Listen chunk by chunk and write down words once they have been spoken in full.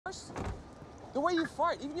The way you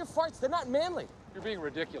fart, even your farts, they're not manly. You're being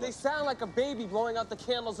ridiculous. They sound like a baby blowing out the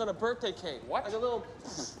candles on a birthday cake. What? Like a little...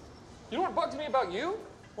 You know what bugs me about you?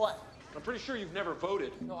 What? I'm pretty sure you've never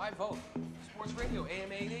voted. No, I vote. Sports Radio,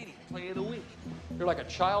 AM 880, play of the week. You're like a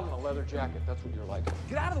child in a leather jacket. That's what you're like.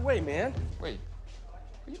 Get out of the way, man. Wait,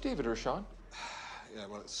 are you David Ershon? Yeah,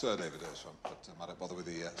 well, it's Sir David Ershon, but I don't bother with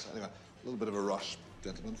the so anyway, a little bit of a rush,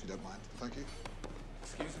 gentlemen, if you don't mind. Thank you.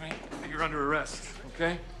 Excuse me? You're under arrest,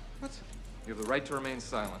 okay? What? You have the right to remain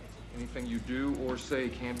silent. Anything you do or say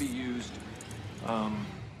can be used,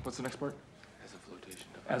 what's the next part? As a flotation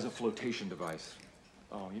device. As a flotation device.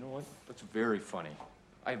 Oh, you know what? That's very funny.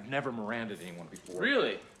 I've never Miranda'd anyone before.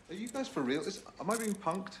 Really? Are you guys for real? Am I being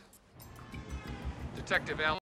punked? Detective Allen.